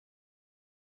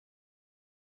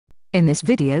In this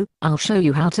video, I'll show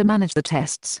you how to manage the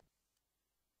tests.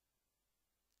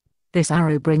 This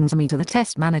arrow brings me to the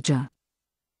test manager.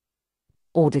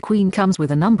 Audiqueen comes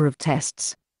with a number of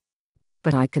tests,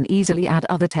 but I can easily add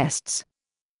other tests.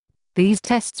 These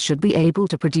tests should be able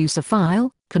to produce a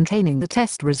file containing the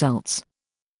test results.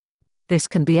 This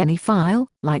can be any file,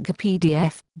 like a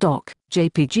PDF, doc,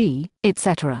 JPG,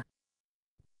 etc.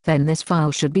 Then this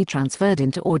file should be transferred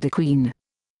into Audiqueen.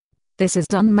 This is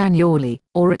done manually,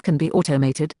 or it can be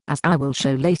automated, as I will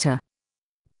show later.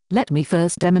 Let me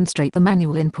first demonstrate the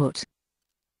manual input.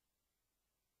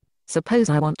 Suppose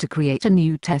I want to create a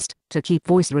new test to keep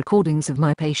voice recordings of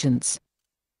my patients.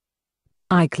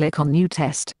 I click on New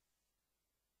Test.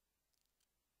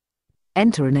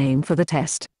 Enter a name for the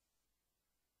test.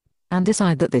 And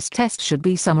decide that this test should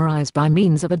be summarized by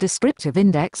means of a descriptive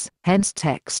index, hence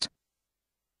text.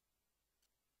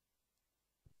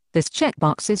 This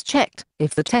checkbox is checked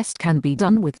if the test can be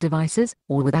done with devices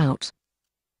or without.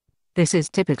 This is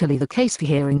typically the case for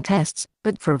hearing tests,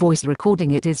 but for voice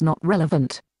recording it is not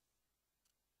relevant.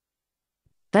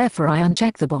 Therefore I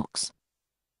uncheck the box.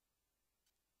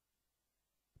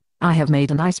 I have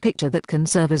made a nice picture that can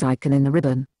serve as icon in the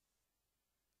ribbon.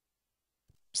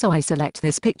 So I select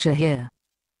this picture here.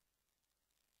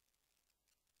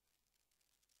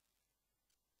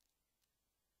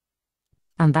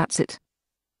 And that's it.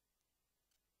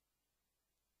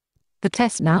 The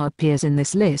test now appears in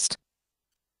this list.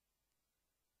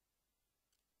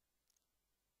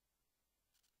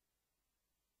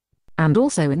 And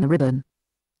also in the ribbon.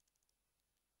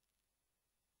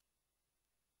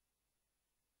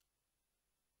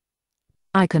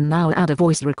 I can now add a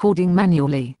voice recording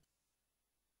manually.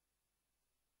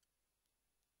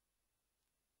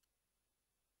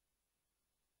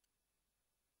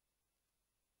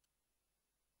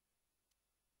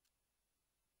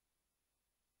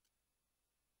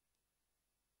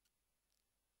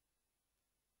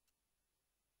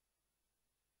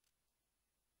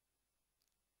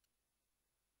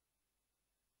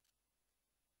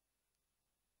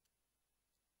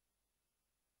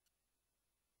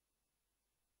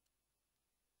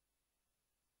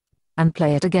 And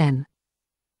play it again.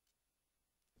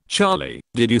 Charlie,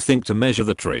 did you think to measure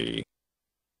the tree?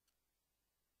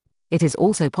 It is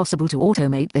also possible to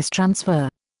automate this transfer.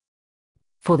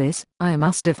 For this, I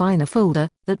must define a folder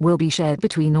that will be shared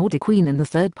between Audiqueen and the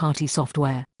third-party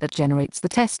software that generates the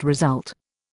test result.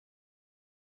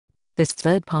 This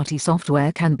third-party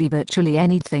software can be virtually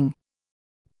anything,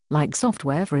 like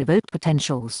software for evoked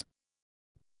potentials,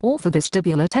 or for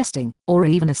vestibular testing, or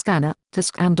even a scanner to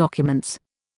scan documents,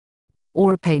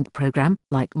 or a paint program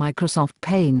like Microsoft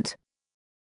Paint.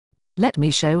 Let me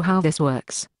show how this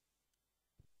works.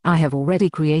 I have already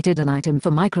created an item for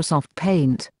Microsoft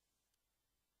Paint.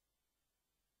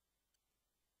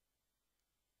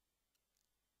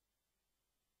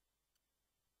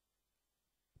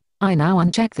 I now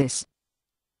uncheck this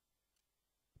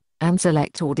and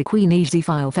select Audiqueen Easy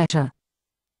File Fetcher.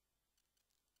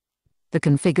 The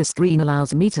configure screen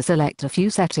allows me to select a few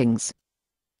settings.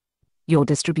 Your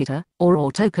distributor or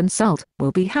auto consult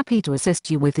will be happy to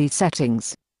assist you with these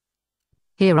settings.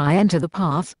 Here I enter the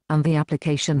path and the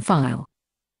application file.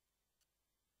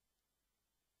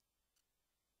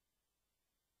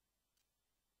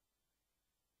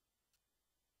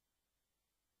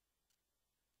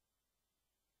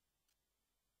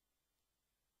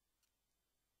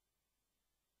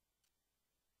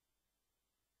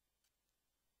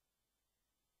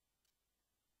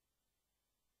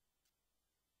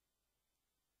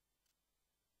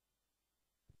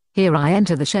 Here I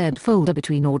enter the shared folder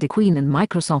between Audiqueen and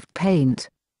Microsoft Paint.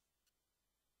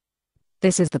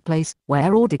 This is the place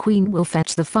where Audiqueen will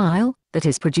fetch the file that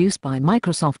is produced by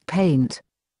Microsoft Paint.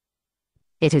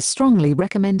 It is strongly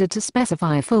recommended to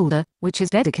specify a folder which is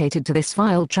dedicated to this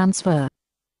file transfer.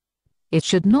 It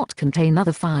should not contain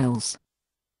other files.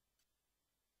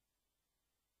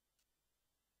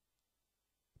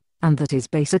 And that is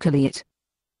basically it.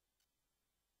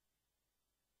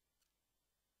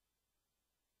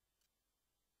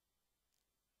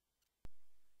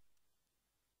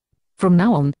 From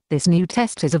now on, this new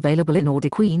test is available in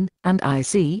Audiqueen, and I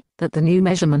see that the new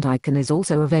measurement icon is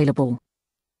also available.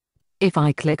 If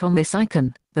I click on this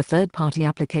icon, the third-party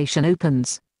application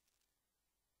opens.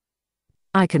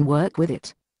 I can work with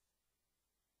it.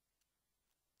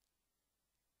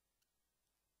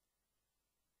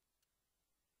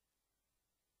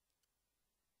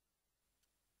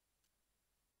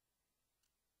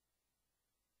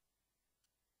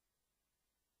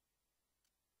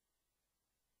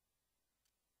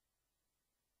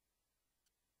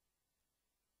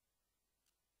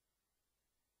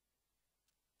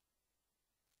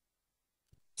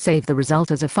 Save the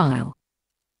result as a file.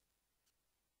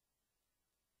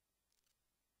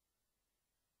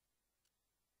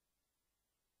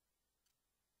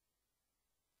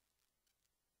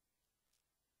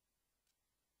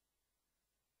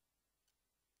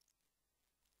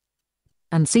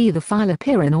 And see the file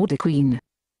appear in Audiqueen.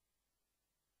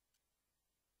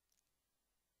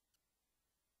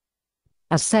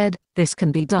 As said, this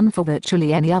can be done for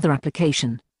virtually any other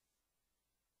application.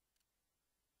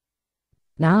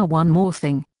 Now one more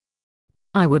thing.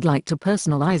 I would like to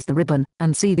personalize the ribbon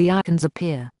and see the icons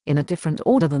appear in a different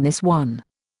order than this one.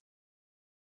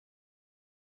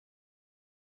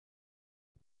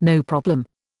 No problem.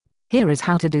 Here is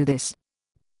how to do this.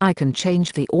 I can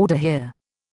change the order here.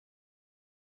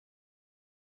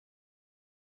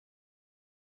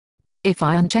 If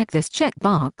I uncheck this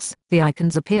checkbox, the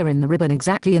icons appear in the ribbon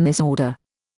exactly in this order.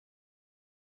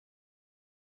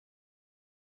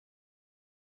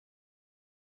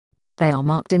 They are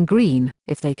marked in green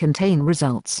if they contain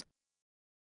results.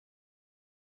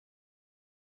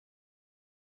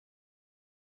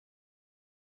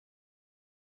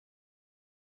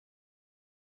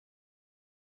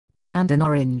 And in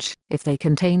orange if they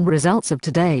contain results of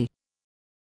today.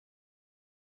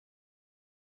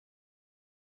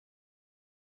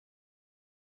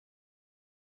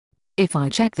 If I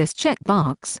check this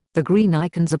checkbox, the green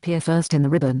icons appear first in the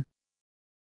ribbon.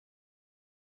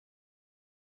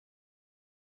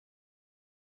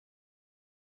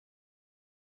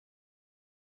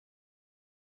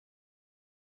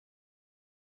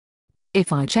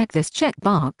 If I check this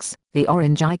checkbox, the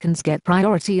orange icons get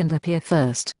priority and appear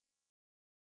first.